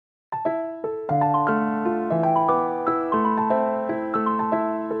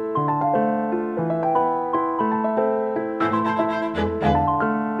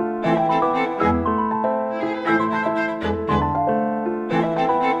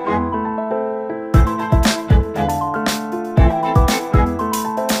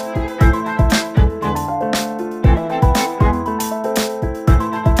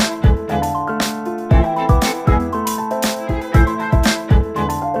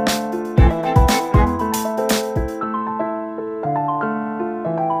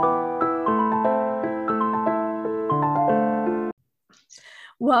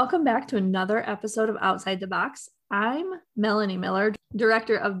Welcome back to another episode of Outside the Box. I'm Melanie Miller,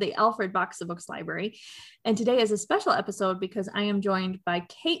 director of the Alfred Box of Books Library. And today is a special episode because I am joined by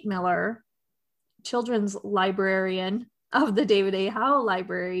Kate Miller, children's librarian of the David A. Howe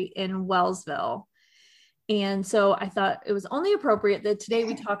Library in Wellsville. And so I thought it was only appropriate that today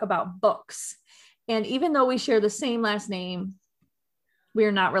we talk about books. And even though we share the same last name, we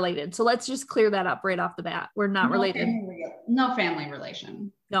are not related. So let's just clear that up right off the bat. We're not related. No family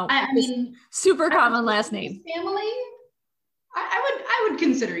relation. No, I mean, super common last name. Family. I would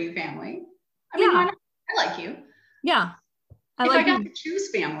consider you family. I mean, I like you. Yeah. If I got to choose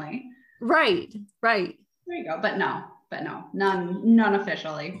family. Right. There you go. But no, none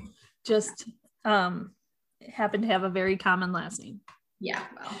officially. Just happen to have a very common last name. Yeah.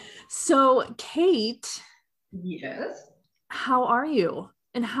 Well. So Kate. Yes. How are you?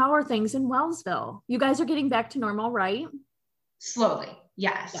 And how are things in Wellsville? You guys are getting back to normal, right? Slowly.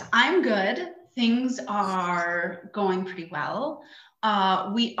 Yes. Yeah. I'm good. Things are going pretty well.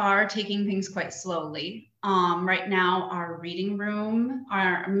 We are taking things quite slowly. Right now, our reading room,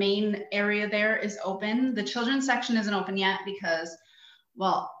 our main area there is open. The children's section isn't open yet because,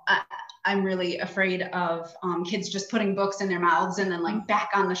 well, I'm really afraid of kids just putting books in their mouths and then like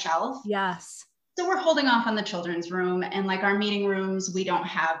back on the shelf. Yes. So we're holding off on the children's room, and like our meeting rooms, we don't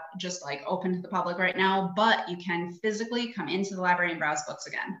have just like open to the public right now, but you can physically come into the library and browse books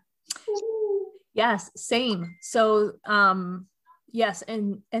again. Yes, same. So yes,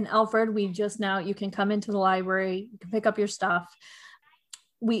 and Alfred, we just now, you can come into the library, you can pick up your stuff.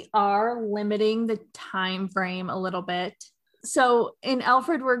 We are limiting the time frame a little bit. So in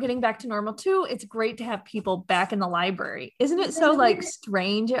Alfred, we're getting back to normal too. It's great to have people back in the library. Isn't it so like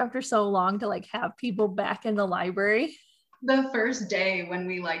strange after so long to like have people back in the library? The first day when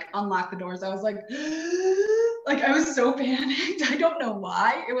we like unlocked the doors, I was like I was so panicked. I don't know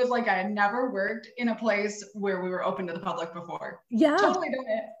why. It was like I had never worked in a place where we were open to the public before. Yeah. Totally done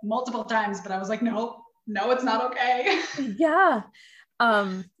it multiple times, but I was like, no, it's not okay. Yeah.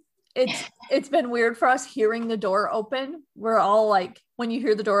 It's been weird for us hearing the door open. We're all like, when you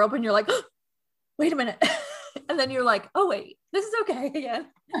hear the door open, you're like, oh, wait a minute. And then you're like, oh, wait, this is okay again.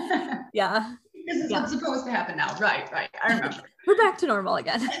 Yeah. This is what's supposed to happen now. Right. I remember. We're back to normal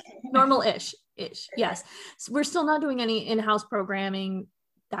again. Normal-ish. Yes. So we're still not doing any in-house programming,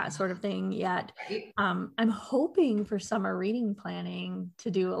 that sort of thing yet. Right. I'm hoping for summer reading planning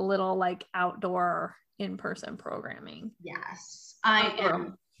to do a little like outdoor in-person programming. Yes,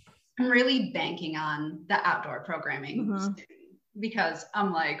 I'm really banking on the outdoor programming because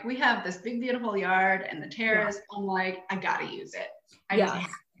I'm like, we have this big, beautiful yard and the terrace. Yeah. I'm like, I gotta use it. I just have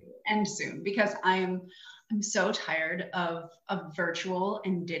to, and soon, because I'm so tired of virtual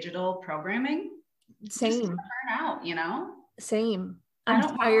and digital programming. Same. Just burn out, you know? Same.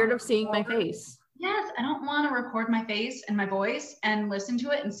 I'm tired of seeing my face. Yes, I don't want to record my face and my voice and listen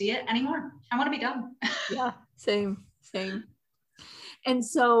to it and see it anymore. I want to be done. Yeah, same. And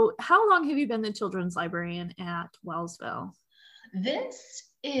so how long have you been the children's librarian at Wellsville? This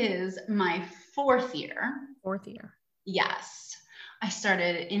is my fourth year. Yes. I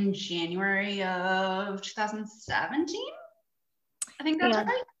started in January of 2017. I think that's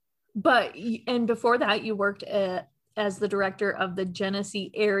right. And before that, you worked as the director of the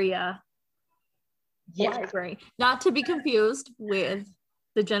Genesee area library, not to be confused with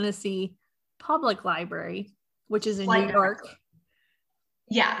the Genesee Public Library, which is in New York.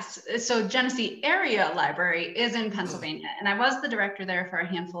 Yes. So Genesee Area Library is in Pennsylvania, and I was the director there for a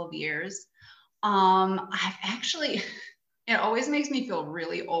handful of years. I've actually, it always makes me feel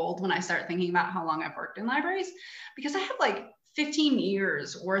really old when I start thinking about how long I've worked in libraries, because I have like 15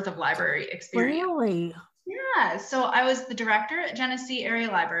 years worth of library experience. Really? Yeah. So I was the director at Genesee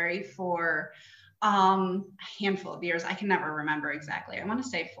Area Library for a handful of years. I can never remember exactly. I want to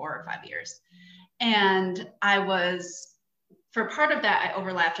say 4 or 5 years. And I was, for part of that, I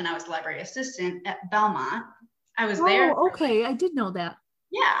overlapped and I was the library assistant at Belmont. I was there. Oh, okay. I did know that.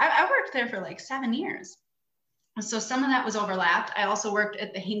 Yeah, I worked there for like 7 years. So some of that was overlapped. I also worked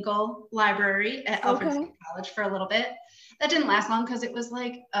at the Hinkle Library at Alfred State College for a little bit. That didn't last long because it was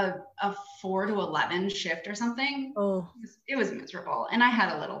like a 4 to 11 shift or something. Oh, it was miserable. And I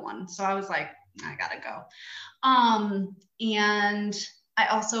had a little one. So I was like, I gotta go. And I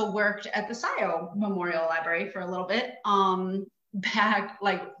also worked at the SciO Memorial Library for a little bit, back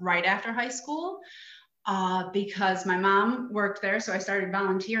like right after high school, because my mom worked there. So I started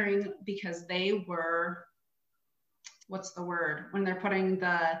volunteering because they were, what's the word, when they're putting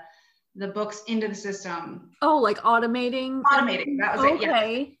the books into the system. Oh, like automating? Automating, that was it,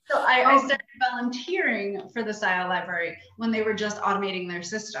 yeah. So I started volunteering for the SciO Library when they were just automating their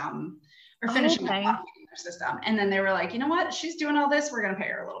system, or finishing up automating their system. And then they were like, you know what, she's doing all this, we're gonna pay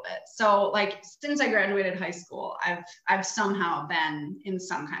her a little bit. So like, since I graduated high school, I've somehow been in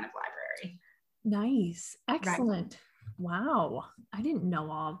some kind of library. Nice, excellent. Right. Wow, I didn't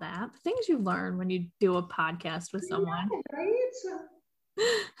know all of that. Things you learn when you do a podcast with someone. Right?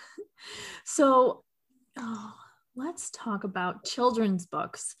 So let's talk about children's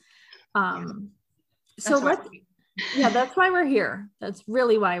books. That's why we're here. That's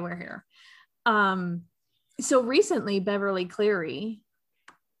really why we're here. So recently Beverly Cleary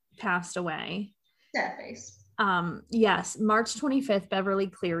passed away. Sad face. Yes, March 25th, Beverly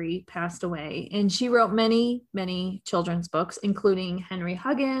Cleary passed away, and she wrote many, many children's books, including Henry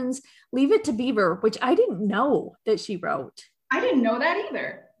Huggins, Leave It to Beaver, which I didn't know that she wrote. I didn't know that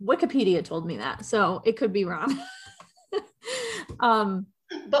either. Wikipedia told me that, so it could be wrong.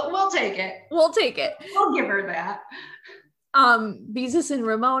 But we'll take it. We'll take it. We'll give her that. Beezus and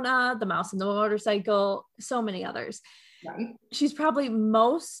Ramona, The Mouse and the Motorcycle, so many others. Right. She's probably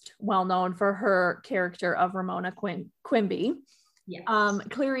most well known for her character of Ramona Quimby. Yes.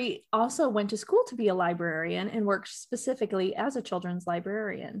 Cleary also went to school to be a librarian and worked specifically as a children's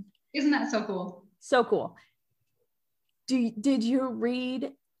librarian. Isn't that so cool? So cool. Did you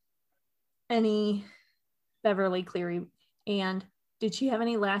read any Beverly Cleary, and did she have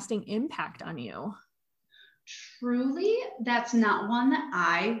any lasting impact on you? Truly, that's not one that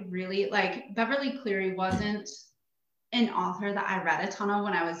I really like. Beverly Cleary wasn't an author that I read a ton of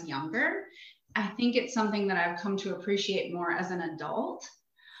when I was younger. I think it's something that I've come to appreciate more as an adult.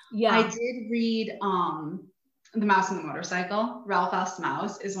 Yeah. I did read The Mouse and the Motorcycle. Ralph F.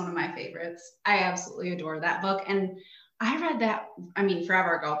 Mouse is one of my favorites. I absolutely adore that book. And I read that, I mean,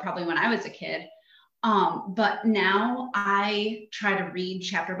 forever ago, probably when I was a kid. But now I try to read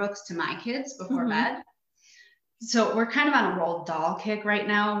chapter books to my kids before bed. So we're kind of on a Roald Dahl kick right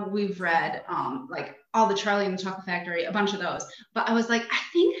now. We've read like all the Charlie and the Chocolate Factory, a bunch of those. But I was like, I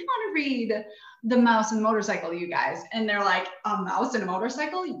think I want to read The Mouse and the Motorcycle, you guys. And they're like, a mouse and a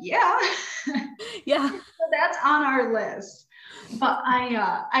motorcycle? Yeah. Yeah. So that's on our list. But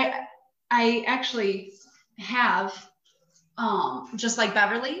I actually have, just like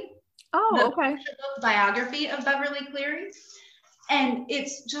Beverly. Oh, okay. The biography of Beverly Cleary. And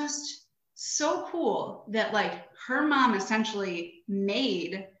it's just so cool that like her mom essentially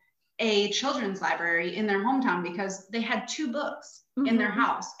made a children's library in their hometown because they had 2 books in their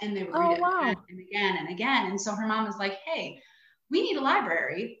house and they would read it again and again and again. And so her mom was like, hey, we need a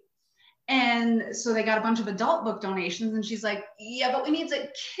library. And so they got a bunch of adult book donations and she's like, yeah, but we need a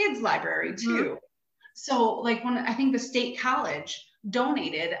kids library too. So like when I think the state college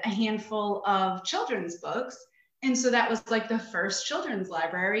donated a handful of children's books. And so that was like the first children's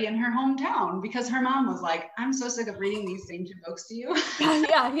library in her hometown because her mom was like, I'm so sick of reading these ancient books to you.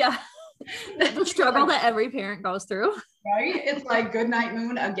 Yeah. The struggle that every parent goes through. Right? It's like, good night,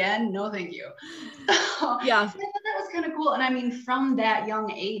 moon, again, no thank you. Yeah. So that was kind of cool. And I mean, from that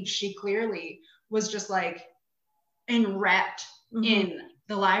young age, she clearly was just like enwrapped in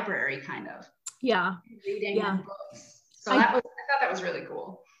the library kind of. Yeah. Reading books. So I thought that was really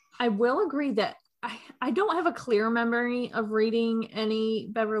cool. I will agree that I don't have a clear memory of reading any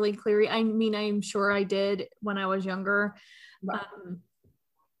Beverly Cleary. I mean, I'm sure I did when I was younger. Right.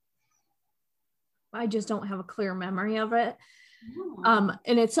 I just don't have a clear memory of it. And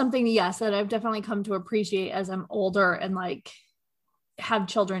it's something, yes, that I've definitely come to appreciate as I'm older and like have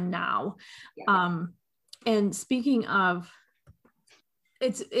children now. Yeah. And speaking of,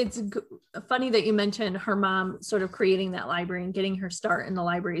 it's funny that you mentioned her mom sort of creating that library and getting her start in the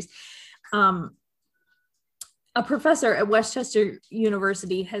libraries. A professor at Westchester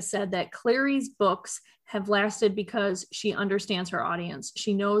University has said that Cleary's books have lasted because she understands her audience.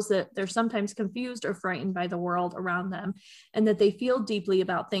 She knows that they're sometimes confused or frightened by the world around them, and that they feel deeply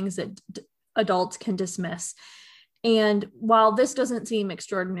about things that adults can dismiss. And while this doesn't seem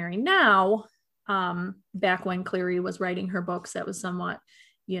extraordinary now, back when Cleary was writing her books, that was somewhat,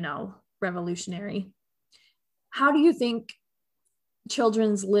 revolutionary. How do you think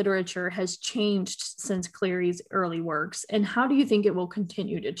children's literature has changed since Cleary's early works, and how do you think it will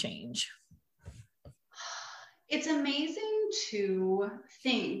continue to change? It's amazing to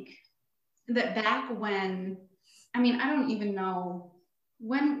think that back when, I mean, I don't even know,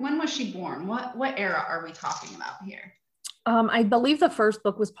 when was she born? What era are we talking about here? I believe the first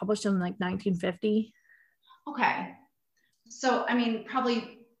book was published in like 1950. Okay. So, I mean,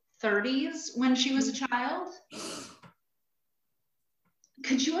 probably 30s when she was a child.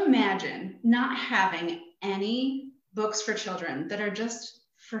 Could you imagine not having any books for children that are just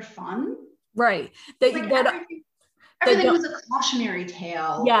for fun? Right. Everything was a cautionary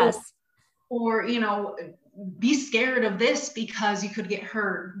tale. Yes. Or, you know, be scared of this because you could get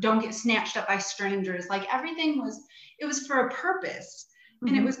hurt. Don't get snatched up by strangers. Like everything was for a purpose.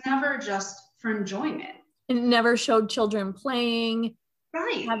 And it was never just for enjoyment. It never showed children playing,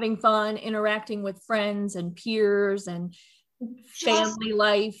 right, having fun, interacting with friends and peers and family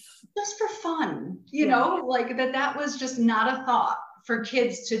life. Just for fun, you know, like that was just not a thought for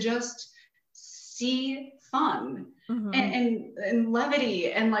kids to just see fun and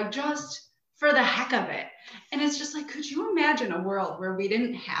levity and like just for the heck of it. And it's just like, could you imagine a world where we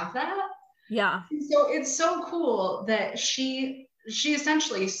didn't have that? Yeah. And so it's so cool that she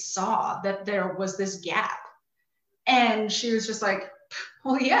essentially saw that there was this gap. And she was just like,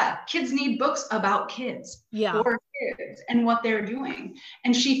 well, yeah, kids need books about kids for kids and what they're doing.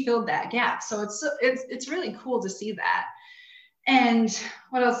 And she filled that gap. So it's really cool to see that. And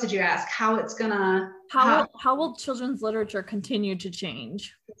what else did you ask? How it's gonna how will children's literature continue to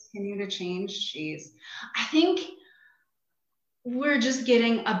change? Jeez. I think we're just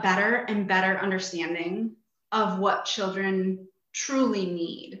getting a better and better understanding of what children truly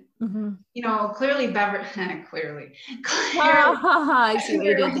need. You know, clearly I see what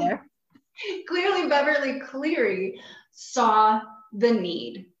you did there. Clearly Beverly Cleary saw the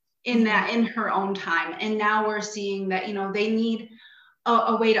need in her own time. And now we're seeing that, you know, they need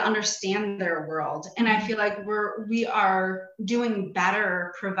a way to understand their world. And I feel like we are doing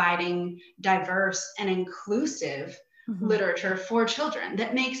better providing diverse and inclusive literature for children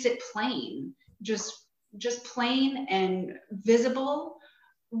that makes it plain, just plain and visible,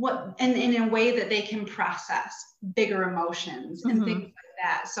 and in a way that they can process bigger emotions and things like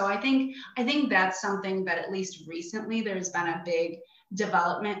that. So I think that's something that at least recently there's been a big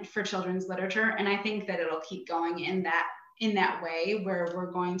development for children's literature. And I think that it'll keep going in that way, where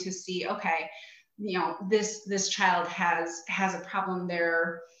we're going to see, okay, you know, this child has a problem.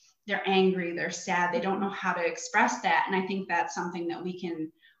 They're angry, they're sad, they don't know how to express that. And I think that's something that we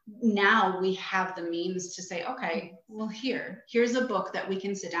have the means to say, okay, well, here's a book that we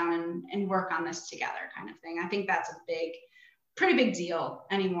can sit down and work on this together, kind of thing. I think that's a pretty big deal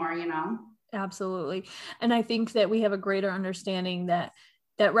anymore, you know? Absolutely. And I think that we have a greater understanding that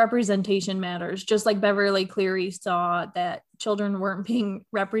representation matters, just like Beverly Cleary saw that children weren't being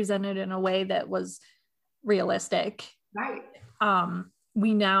represented in a way that was realistic. Right.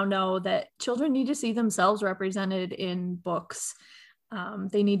 We now know that children need to see themselves represented in books.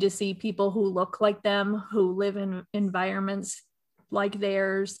 They need to see people who look like them, who live in environments like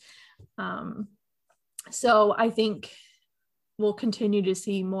theirs. So I think we'll continue to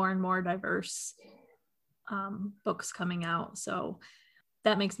see more and more diverse books coming out. So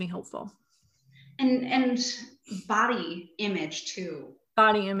that makes me hopeful. And body image too.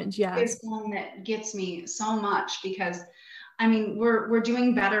 Body image, yes. Is one that gets me so much, because I mean, we're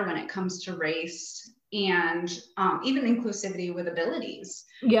doing better when it comes to race and even inclusivity with abilities.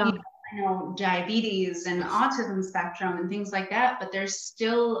 Yeah. You know, I know diabetes and autism spectrum and things like that, but there's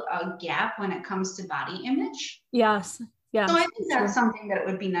still a gap when it comes to body image. Yes. Yeah. So I think that's something that it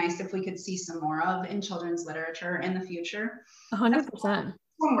would be nice if we could see some more of in children's literature in the future. 100%.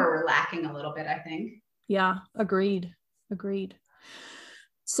 When we're lacking a little bit, I think. Yeah. Agreed.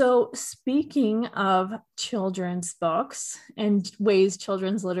 So speaking of children's books and ways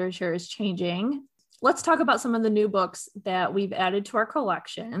children's literature is changing, let's talk about some of the new books that we've added to our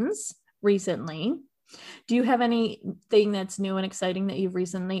collections recently. Do you have anything that's new and exciting that you've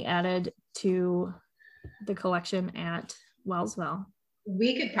recently added to the collection at Wellsville?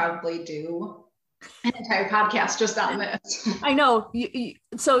 We could probably do an entire podcast just on this. I know.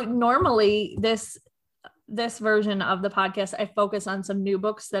 So normally this version of the podcast, I focus on some new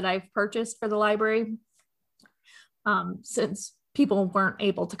books that I've purchased for the library. Since people weren't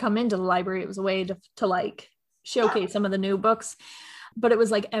able to come into the library, it was a way to like showcase some of the new books. But it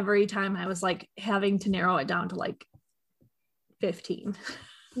was like every time I was like having to narrow it down to like 15.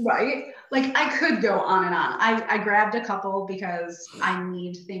 Right? Like I could go on and on. I grabbed a couple because I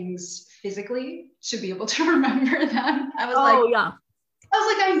need things physically to be able to remember them. Oh, yeah.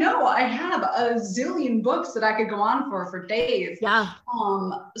 I know I have a zillion books that I could go on for days. Yeah.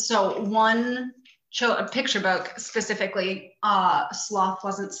 So one a picture book specifically, Sloth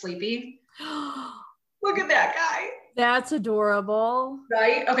Wasn't Sleepy. Look at that guy. That's adorable.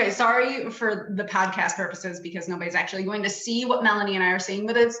 Right? Okay, sorry for the podcast purposes because nobody's actually going to see what Melanie and I are seeing,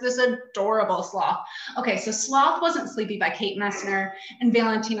 but it's this adorable sloth. Okay, so Sloth Wasn't Sleepy by Kate Messner and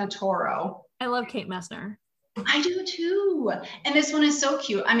Valentina Toro. I love Kate Messner. I do too. And this one is so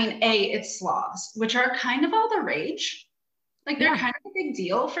cute. I mean, it's sloths, which are kind of all the rage. Like they're kind of a big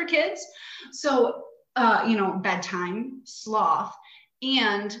deal for kids. So, bedtime, sloth.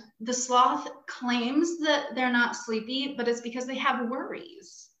 And the sloth claims that they're not sleepy, but it's because they have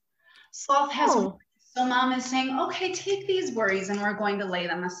worries. Sloth has worries. So mom is saying, okay, take these worries and we're going to lay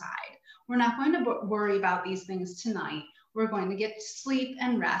them aside. We're not going to worry about these things tonight. We're going to get sleep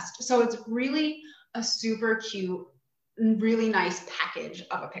and rest. So it's really a super cute, really nice package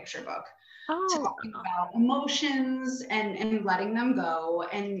of a picture book. Talking about emotions and letting them go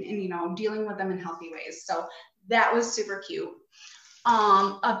and dealing with them in healthy ways. So that was super cute.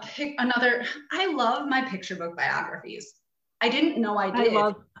 I love my picture book biographies. I didn't know I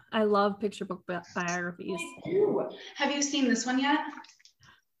did. I love picture book biographies. I do. Have you seen this one yet?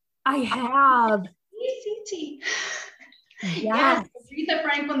 I have. ECT. Yes.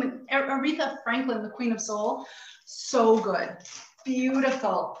 Aretha Franklin, the Queen of Soul. So good.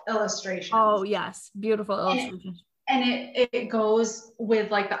 Beautiful illustrations. Oh yes, beautiful illustrations. And it goes with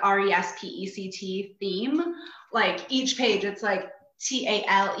like the RESPECT theme. Like each page, it's like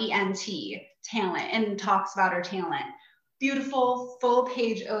TALENT, talent, and talks about her talent. Beautiful full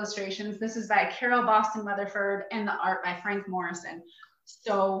page illustrations. This is by Carol Boston Weatherford and the art by Frank Morrison.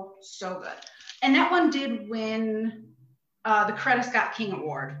 So good. And that one did win the Coretta Scott King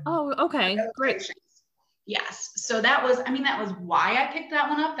Award. Oh, okay, great. Yes. So that was why I picked that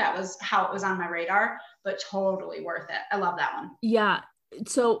one up. That was how it was on my radar, but totally worth it. I love that one. Yeah.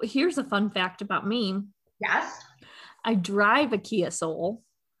 So here's a fun fact about me. Yes. I drive a Kia Soul.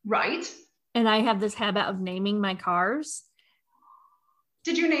 Right. And I have this habit of naming my cars.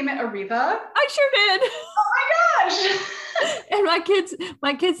 Did you name it Aretha? I sure did. Oh my gosh. And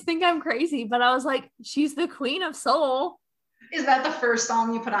my kids think I'm crazy, but I was like, she's the Queen of Soul. Is that the first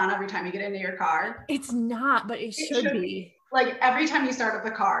song you put on every time you get into your car? It's not, but it should be. Like every time you start up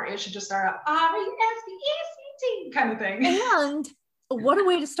the car, it should just start up RESPECT kind of thing. And what a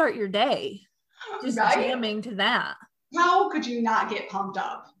way to start your day. Just jamming to that. How could you not get pumped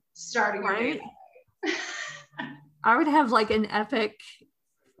up starting your day? I would have like an epic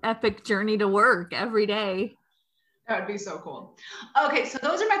journey to work every day. That would be so cool. Okay, so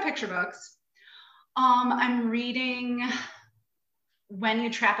those are my picture books. I'm reading When You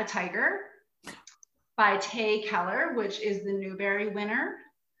Trap a Tiger by Tay Keller, which is the Newbery winner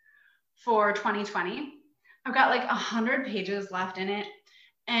for 2020. I've got like 100 pages left in it,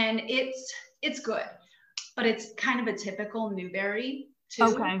 and it's good, but it's kind of a typical Newbery too.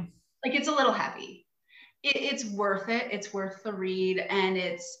 Okay. Like it's a little heavy. It's worth it. It's worth the read, and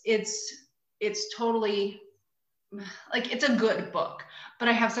it's totally like it's a good book, but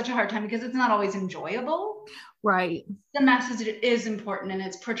I have such a hard time because it's not always enjoyable. Right. The message is important and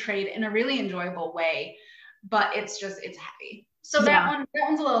it's portrayed in a really enjoyable way, but it's heavy. So that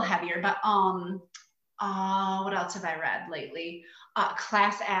one's a little heavier, but what else have I read lately?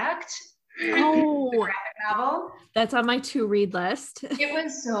 Class Act. Oh, the graphic novel. That's on my to read list. It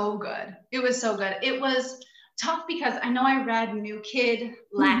was so good. It was tough because I know I read New Kid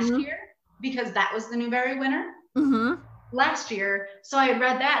last year because that was the Newbery winner. Last year. So I had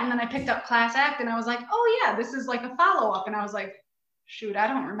read that and then I picked up Class Act and I was like, oh yeah, this is like a follow-up. And I was like, shoot, I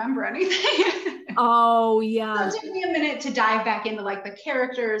don't remember anything. Oh yeah. So it took me a minute to dive back into like the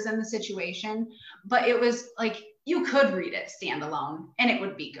characters and the situation, but it was like, you could read it standalone and it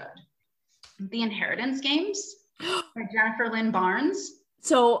would be good. The Inheritance Games by Jennifer Lynn Barnes.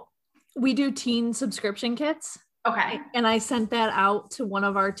 So we do teen subscription kits. Okay. And I sent that out to one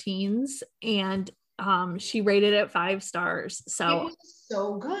of our teens and she rated it 5 stars. So it was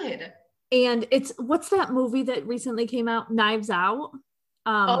so good. And what's that movie that recently came out? Knives Out.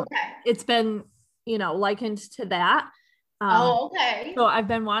 Okay. It's been, likened to that. Okay. So I've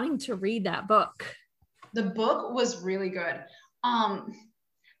been wanting to read that book. The book was really good.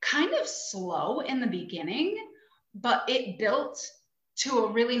 Kind of slow in the beginning, but it built to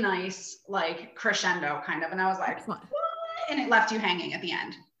a really nice, like crescendo kind of. And I was like, what? And it left you hanging at the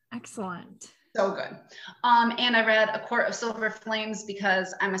end. Excellent. So good. And I read A Court of Silver Flames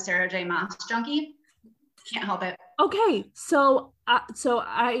because I'm a Sarah J. Maas junkie. Can't help it. Okay, so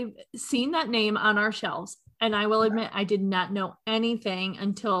I've seen that name on our shelves, and I will admit I did not know anything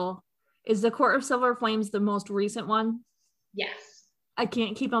until, is The Court of Silver Flames the most recent one? Yes. I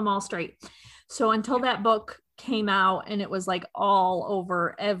can't keep them all straight. So until that book came out and it was like all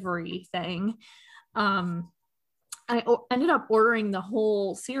over everything, I ended up ordering the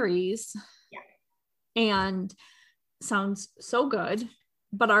whole series. Yeah. And sounds so good.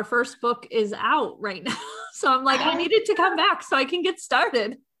 But our first book is out right now. So I'm like, I needed to come back so I can get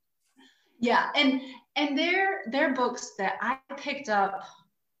started. Yeah. And they're books that I picked up,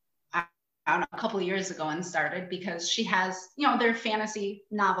 I don't know, a couple of years ago and started because she has, they're fantasy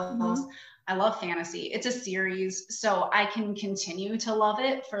novels. Mm-hmm. I love fantasy. It's a series, so I can continue to love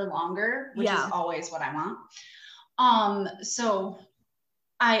it for longer, which is always what I want. So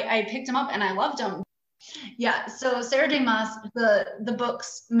I picked them up and I loved them. Yeah. So Sarah J. Maas, the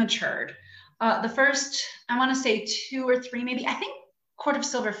books matured. The first, I want to say 2 or 3, maybe. I think Court of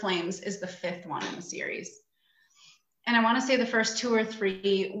Silver Flames is the 5th one in the series. And I want to say the first 2 or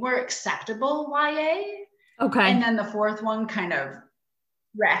 3 were acceptable YA. Okay. And then the 4th one kind of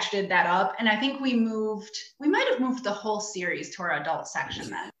ratcheted that up. And I think we might have moved the whole series to our adult section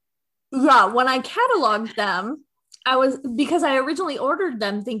then. Yeah. When I cataloged them, because I originally ordered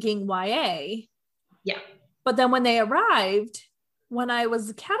them thinking YA. Yeah. But then when they arrived, when I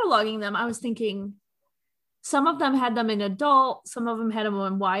was cataloging them, I was thinking some of them had them in adult, some of them had them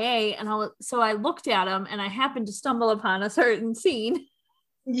in YA. And so I looked at them and I happened to stumble upon a certain scene.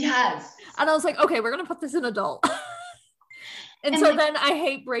 Yes. And I was like, okay, we're going to put this in adult. and so then I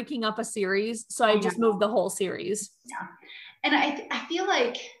hate breaking up a series. So I just moved the whole series. Yeah. And I feel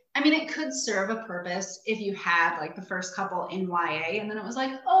like, it could serve a purpose if you had like the first couple in YA and then it was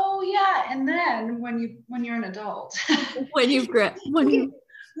like, oh yeah. And then when you're an adult, when you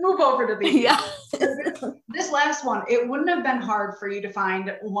move over to these. Yeah. This last one, it wouldn't have been hard for you to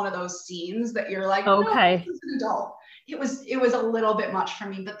find one of those scenes that you're like, okay, no, this is an adult. It was a little bit much for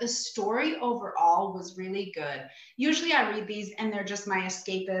me, but the story overall was really good. Usually I read these and they're just my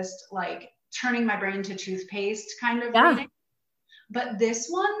escapist, like turning my brain to toothpaste kind of reading. But this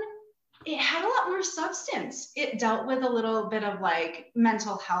one, it had a lot more substance. It dealt with a little bit of like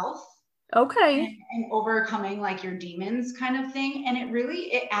mental health. Okay. And overcoming like your demons kind of thing. And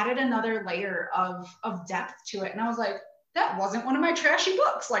it added another layer of depth to it. And I was like, that wasn't one of my trashy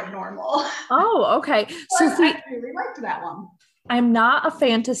books like normal. Oh, okay. So I really liked that one. I'm not a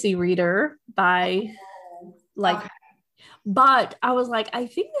fantasy reader but I was like, I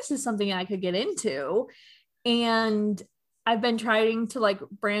think this is something I could get into. And I've been trying to like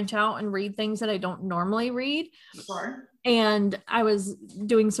branch out and read things that I don't normally read. Sure. And I was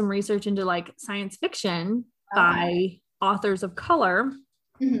doing some research into like science fiction by authors of color.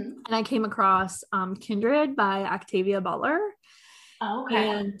 Mm-hmm. And I came across Kindred by Octavia Butler. Okay.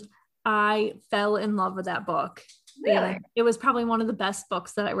 And I fell in love with that book. Really? And it was probably one of the best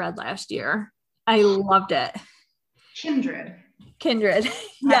books that I read last year. I loved it. Kindred. Yes.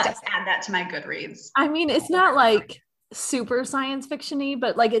 I have to add that to my Goodreads. It's not like super science fiction-y,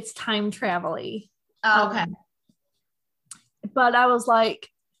 but like it's time travel-y. Oh, okay. But I was like,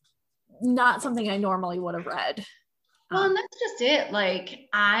 not something I normally would have read. Well, and that's just it. Like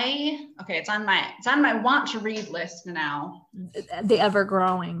it's on my want to read list now. The ever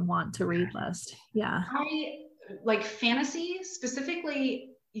growing want to read list. Yeah. I like fantasy, specifically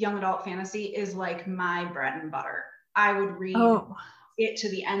young adult fantasy is like my bread and butter. I would read it to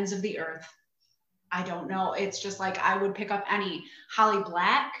the ends of the earth. I don't know. It's just like, I would pick up any Holly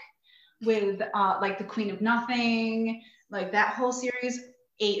Black with like the Queen of Nothing, like that whole series,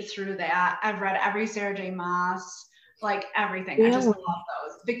 ate through that. I've read every Sarah J. Maas, like everything. Really? I just love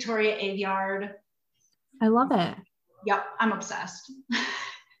those. Victoria Aveyard. I love it. Yep. I'm obsessed.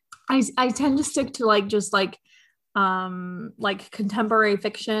 I tend to stick to like, just like contemporary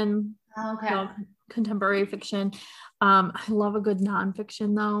fiction. Okay. Contemporary fiction. I love a good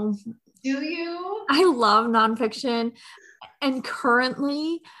nonfiction though. Do you? I love nonfiction. And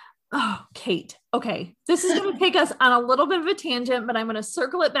currently, Kate, okay, this is going to take us on a little bit of a tangent, but I'm going to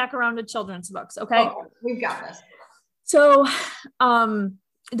circle it back around to children's books. Okay. We've got this. So,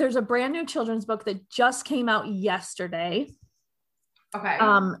 there's a brand new children's book that just came out yesterday. Okay.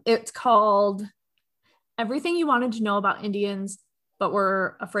 It's called Everything You Wanted to Know About Indians, but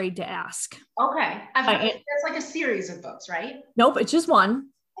Were Afraid to Ask. Okay. It's like a series of books, right? Nope. It's just one.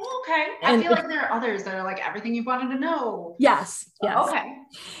 Okay. I feel like there are others that are like Everything You Wanted to Know. Yes. Okay.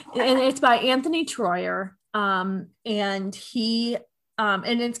 And it's by Anthony Troyer. And he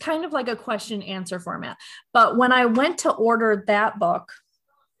And it's kind of like a question answer format. But when I went to order that book,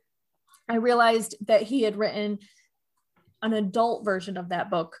 I realized that he had written an adult version of that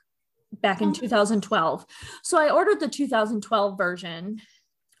book back in 2012. So I ordered the 2012 version,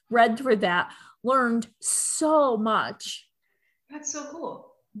 read through that, learned so much. That's so cool.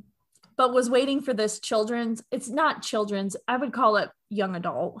 But was waiting for this children's, it's not children's, I would call it young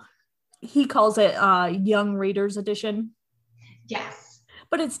adult. He calls it young readers edition. Yes.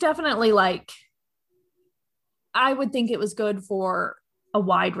 But it's definitely like, I would think it was good for a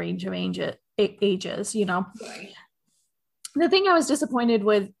wide range of ages, you know. Right. The thing I was disappointed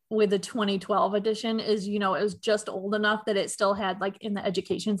with the 2012 edition is, you know, it was just old enough that it still had, like, in the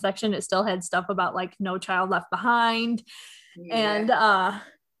education section, it still had stuff about like No Child Left Behind. Yeah.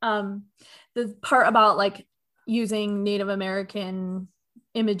 And the part about like using Native American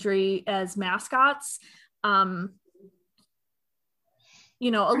imagery as mascots, you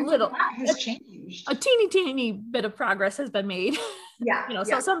know, has changed. A teeny bit of progress has been made. Yeah. You know,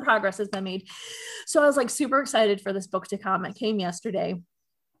 so some progress has been made. So I was like super excited for this book to come. It came yesterday.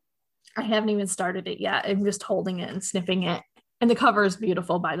 I haven't even started it yet. I'm just holding it and sniffing it. And the cover is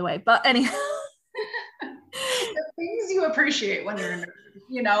beautiful, by the way. But anyhow. The things you appreciate when you're a nerd,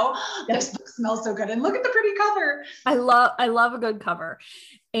 you know, this book smells so good. And look at the pretty cover. I love a good cover.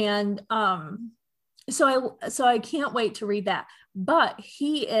 And so I can't wait to read that. But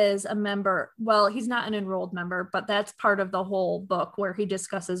he is a member. Well, he's not an enrolled member, but that's part of the whole book where he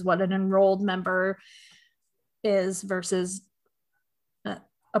discusses what an enrolled member is versus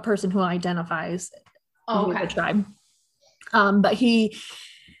a person who identifies with the tribe. But he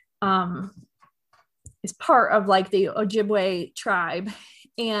is part of like the Ojibwe tribe.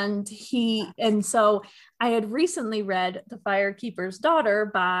 And so I had recently read The Firekeeper's Daughter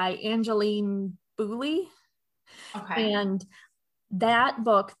by Angeline Booley. Okay. And that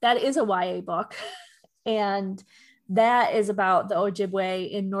book, that is a YA book. And that is about the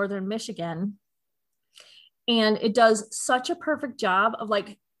Ojibwe in northern Michigan. And it does such a perfect job of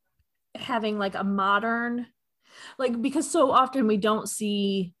like having like a modern, like, because so often we don't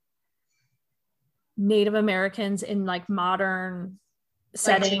see Native Americans in like modern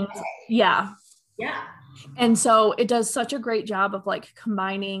settings. Yeah. And so it does such a great job of like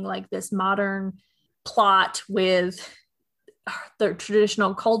combining like this modern plot with their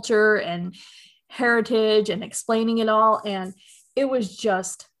traditional culture and heritage and explaining it all. And it was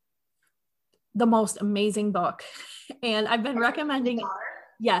just the most amazing book. And I've been recommending it.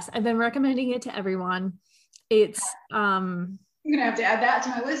 Yes, I've been recommending it to everyone. It's you're gonna have to add that to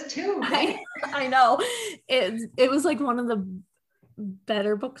my list too. I know. It was like one of the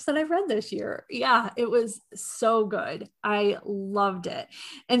better books that I've read this year. Yeah, it was so good. I loved it.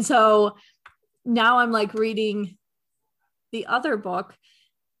 And so now I'm like reading the other book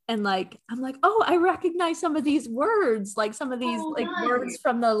and like I'm like, oh, I recognize some of these words, like some of these nice. Words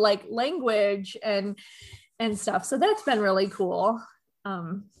from the like language and stuff. So that's been really cool.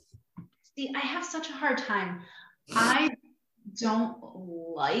 See, I have such a hard time. I don't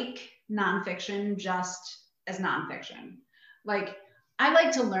like nonfiction just as nonfiction. Like, I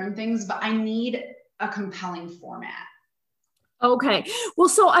like to learn things, but I need a compelling format. Okay. Well,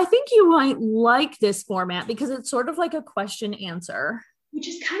 so I think you might like this format because it's sort of like a question answer. Which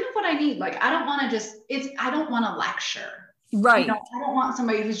is kind of what I need. Like, I don't want to lecture. Right. You know, I don't want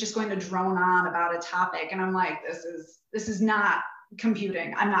somebody who's just going to drone on about a topic. And I'm like, this is not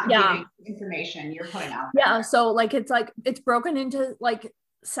computing. I'm not getting information you're putting out there. Yeah. So like, it's broken into like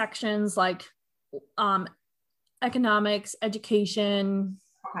sections, like, economics, education,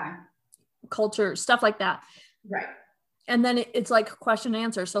 culture, stuff like that. Right. And then it's like question and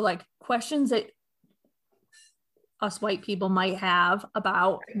answer. So like questions that us white people might have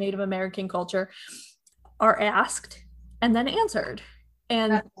about Native American culture are asked and then answered.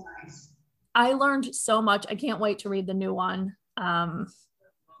 And that's nice. I learned so much. I can't wait to read the new one.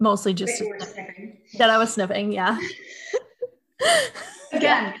 Mostly just that I was sniffing. Yeah.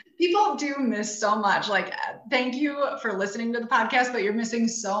 Again, people do miss so much. Like, thank you for listening to the podcast, but you're missing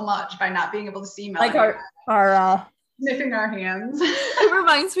so much by not being able to see Melody. Like our sniffing our hands. It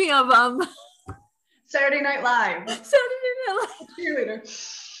reminds me of Saturday Night Live. Cheerleader.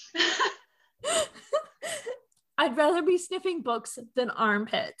 I'd rather be sniffing books than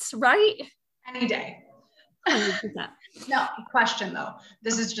armpits, right? Any day. 100%. No, question though.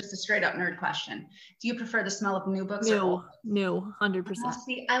 This is just a straight up nerd question. Do you prefer the smell of new books or old? New, 100%.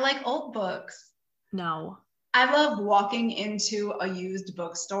 See, I like old books. No. I love walking into a used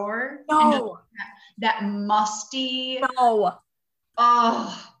bookstore. No. That musty. No.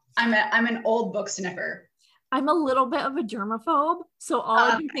 Oh, I'm an old book sniffer. I'm a little bit of a germaphobe. So all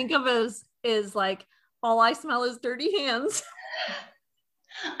I can think of is like, all I smell is dirty hands.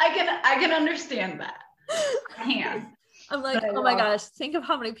 I can understand that. I can. I'm like, oh my gosh, think of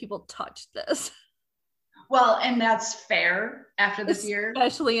how many people touched this. Well, and that's fair after this year.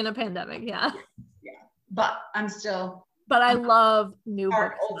 Especially in a pandemic, yeah. Yeah. But I'm still. But I love new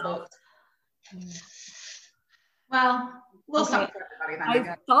books. Old books. Well, we'll stop for everybody then.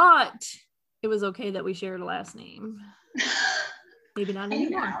 I thought it was okay that we shared a last name. Maybe not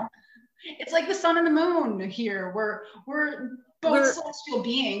anymore. It's like the sun and the moon here. We're both celestial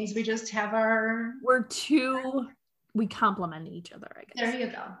beings. We just have we complement each other, I guess. There you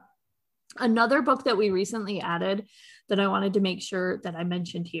go. Another book that we recently added that I wanted to make sure that I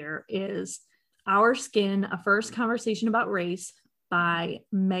mentioned here is Our Skin, A First Conversation About Race by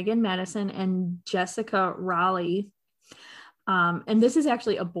Megan Madison and Jessica Raleigh. And this is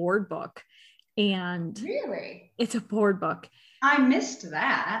actually a board book. And really, it's a board book. I missed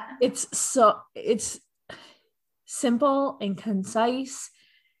that. It's simple and concise.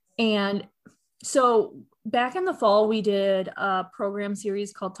 And so back in the fall, we did a program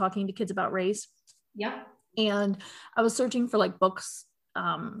series called Talking to Kids About Race. Yeah. And I was searching for like books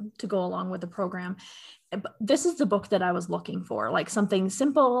to go along with the program. But this is the book that I was looking for, like something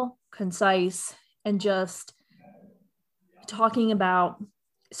simple, concise, and just talking about,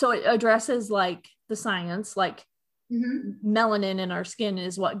 so it addresses like the science, like melanin in our skin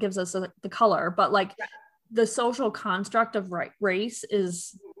is what gives us the color, but like the social construct of race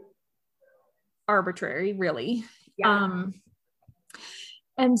is arbitrary, really.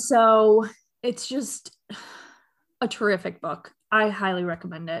 And so it's just a terrific book. I highly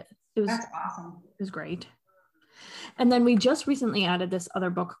recommend it. That's awesome. It was great. And then we just recently added this other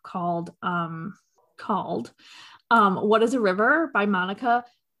book called What is a River by Monica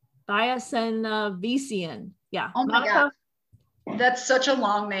Biasenavician. Yeah. Oh my God. That's such a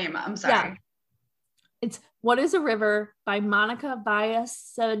long name. I'm sorry. Yeah. It's What is a River by Monica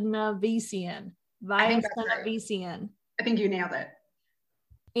Biasenavician. I think you nailed it.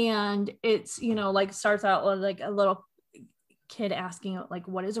 And it's, like starts out with like a little kid asking like,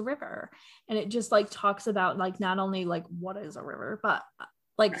 what is a river? And it just like talks about like not only like what is a river, but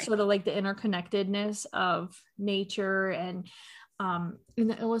like sort of like the interconnectedness of nature. And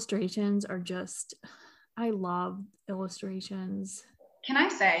the illustrations are just, I love illustrations. Can I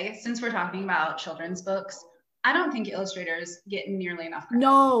say, since we're talking about children's books, I don't think illustrators get nearly enough credit.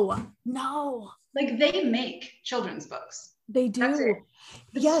 No. Like they make children's books. They do.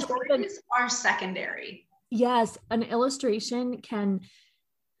 The stories are secondary. Yes, an illustration can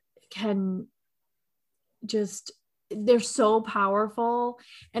just, they're so powerful.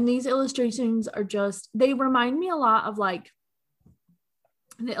 And these illustrations are just, they remind me a lot of like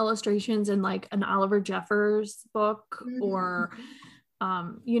the illustrations in like an Oliver Jeffers book or,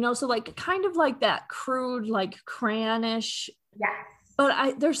 so like kind of like that crude, like crayonish. Yes.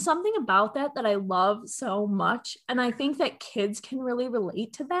 But there's something about that I love so much. And I think that kids can really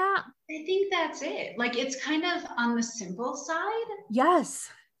relate to that. I think that's it. Like, it's kind of on the simple side. Yes.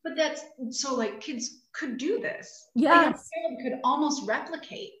 But that's, so like kids could do this. Yes. Like, a kid could almost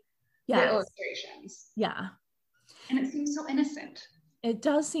replicate the illustrations. Yeah. And it seems so innocent. It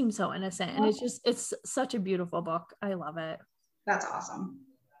does seem so innocent. And it's such a beautiful book. I love it. That's awesome.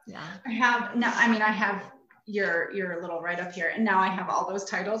 Yeah. I have your little write-up here, and now I have all those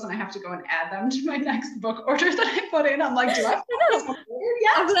titles and I have to go and add them to my next book order that I put in. I'm like, do I put this book order?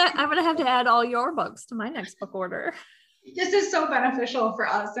 Yes. I'm gonna have to add all your books to my next book order. This is so beneficial for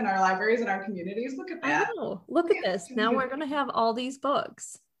us in our libraries and our communities. Look at that. I know. Look at this. Now we're gonna have all these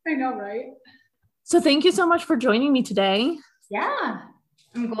books. I know, right? So thank you so much for joining me today. Yeah,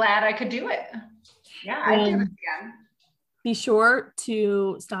 I'm glad I could do it. Yeah, I'd do it again. Be sure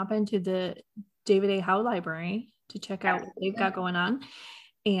to stop into the David A. Howe Library to check out what they've got going on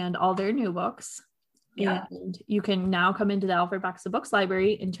and all their new books. Yeah. And you can now come into the Alfred Box of Books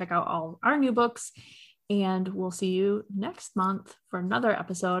Library and check out all our new books. And we'll see you next month for another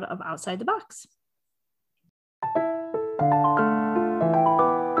episode of Outside the Box.